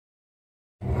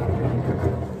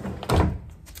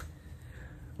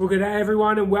Well, good day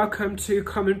everyone and welcome to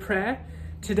Common Prayer.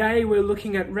 Today we're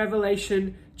looking at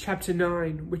Revelation chapter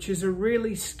 9, which is a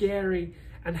really scary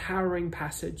and harrowing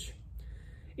passage.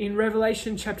 In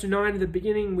Revelation chapter 9 at the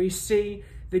beginning, we see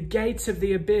the gates of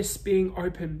the abyss being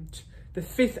opened. The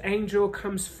fifth angel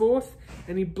comes forth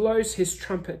and he blows his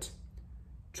trumpet.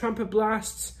 Trumpet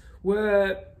blasts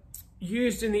were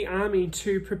used in the army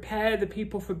to prepare the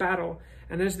people for battle.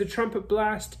 And as the trumpet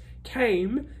blast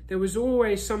came, there was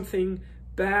always something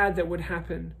bad that would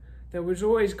happen. There was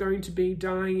always going to be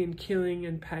dying and killing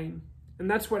and pain. And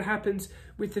that's what happens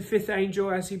with the fifth angel.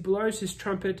 As he blows his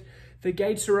trumpet, the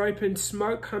gates are opened,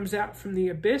 smoke comes out from the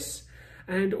abyss,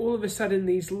 and all of a sudden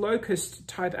these locust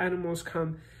type animals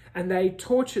come and they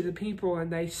torture the people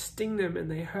and they sting them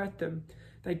and they hurt them.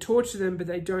 They torture them, but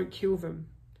they don't kill them.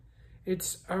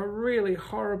 It's a really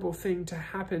horrible thing to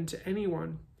happen to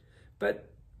anyone.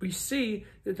 But we see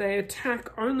that they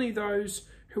attack only those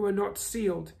who are not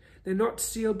sealed. They're not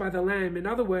sealed by the Lamb. In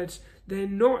other words, they're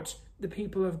not the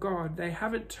people of God. They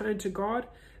haven't turned to God.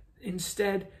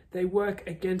 Instead, they work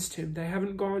against him. They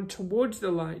haven't gone towards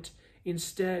the light.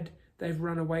 Instead, they've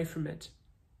run away from it.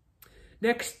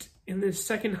 Next, in the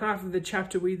second half of the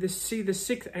chapter, we see the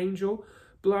sixth angel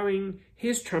blowing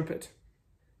his trumpet.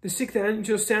 The sixth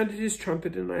angel sounded his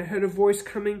trumpet, and I heard a voice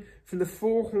coming from the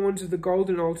four horns of the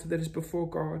golden altar that is before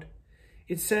God.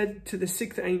 It said to the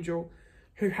sixth angel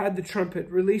who had the trumpet,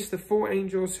 "Release the four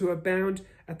angels who are bound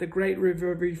at the great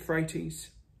river of Euphrates."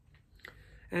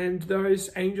 And those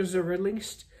angels are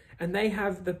released, and they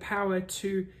have the power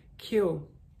to kill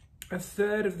a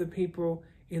third of the people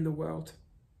in the world.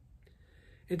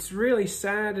 It's really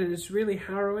sad and it's really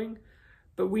harrowing,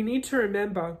 but we need to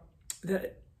remember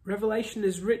that Revelation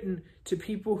is written to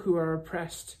people who are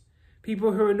oppressed,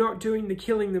 people who are not doing the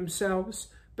killing themselves,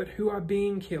 but who are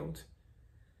being killed.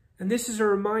 And this is a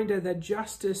reminder that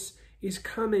justice is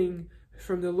coming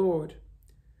from the Lord.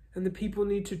 And the people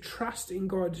need to trust in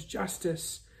God's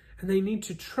justice. And they need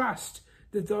to trust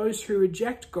that those who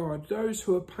reject God, those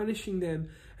who are punishing them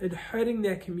and hurting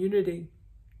their community,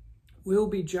 will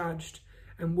be judged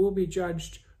and will be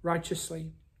judged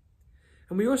righteously.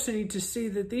 And we also need to see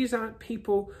that these aren't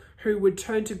people who would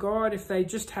turn to God if they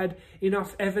just had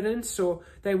enough evidence, or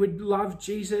they would love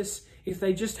Jesus if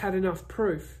they just had enough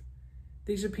proof.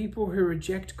 These are people who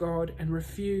reject God and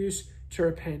refuse to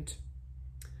repent.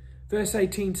 Verse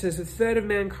 18 says, "A third of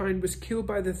mankind was killed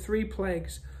by the three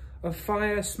plagues of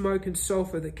fire, smoke, and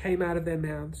sulfur that came out of their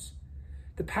mouths.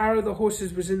 The power of the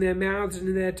horses was in their mouths and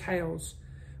in their tails,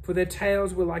 for their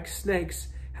tails were like snakes,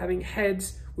 having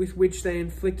heads with which they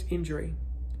inflict injury.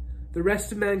 The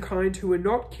rest of mankind who were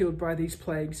not killed by these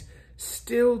plagues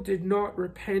still did not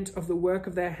repent of the work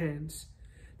of their hands.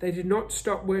 They did not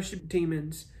stop worshiping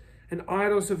demons and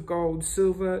idols of gold,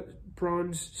 silver,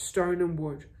 bronze, stone, and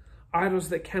wood, idols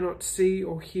that cannot see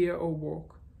or hear or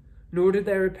walk. Nor did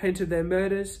they repent of their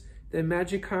murders, their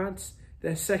magic arts,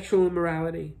 their sexual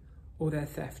immorality, or their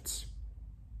thefts."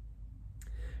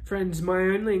 Friends, my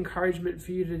only encouragement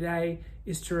for you today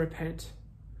is to repent.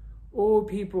 All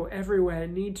people everywhere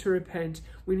need to repent.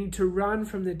 We need to run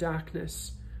from the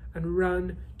darkness and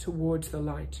run towards the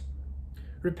light.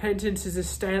 Repentance is a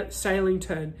sailing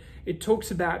term. It talks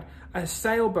about a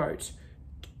sailboat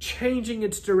changing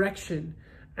its direction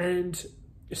and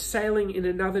sailing in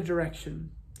another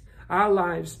direction. Our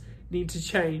lives need to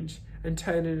change and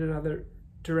turn in another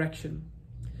direction.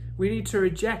 We need to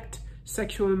reject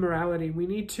sexual immorality. We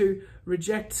need to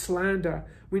reject slander.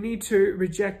 We need to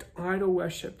reject idol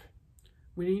worship.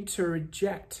 We need to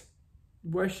reject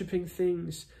worshipping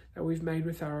things that we've made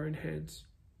with our own hands.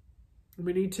 And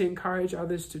we need to encourage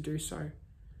others to do so.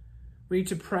 We need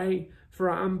to pray for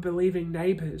our unbelieving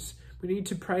neighbors. We need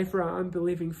to pray for our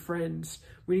unbelieving friends.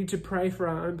 We need to pray for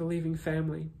our unbelieving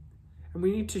family. And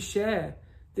we need to share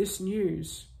this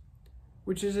news,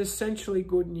 which is essentially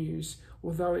good news,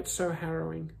 although it's so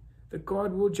harrowing, that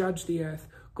God will judge the earth.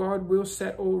 God will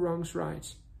set all wrongs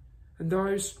right. And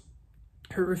those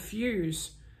who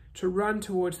refuse to run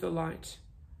towards the light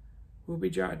will be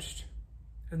judged.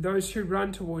 And those who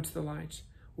run towards the light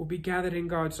will be gathered in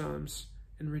God's arms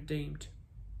and redeemed.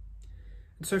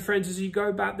 And so, friends, as you go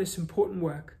about this important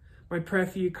work, my prayer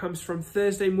for you comes from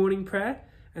Thursday morning prayer,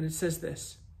 and it says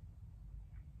this: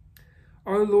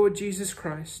 "O Lord Jesus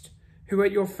Christ, who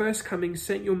at your first coming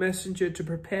sent your messenger to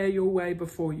prepare your way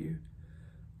before you,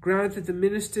 grant that the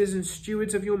ministers and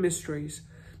stewards of your mysteries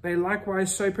may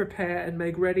likewise so prepare and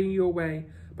make ready your way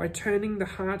by turning the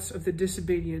hearts of the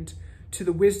disobedient to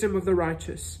the wisdom of the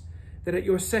righteous, that at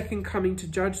your second coming to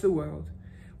judge the world,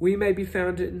 we may be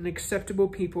found an acceptable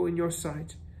people in your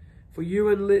sight. For you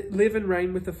live and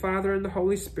reign with the Father and the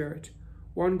Holy Spirit,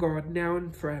 one God, now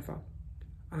and forever.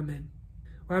 Amen.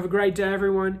 Well, have a great day,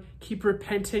 everyone. Keep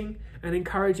repenting and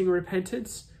encouraging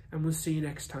repentance, and we'll see you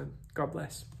next time. God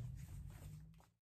bless.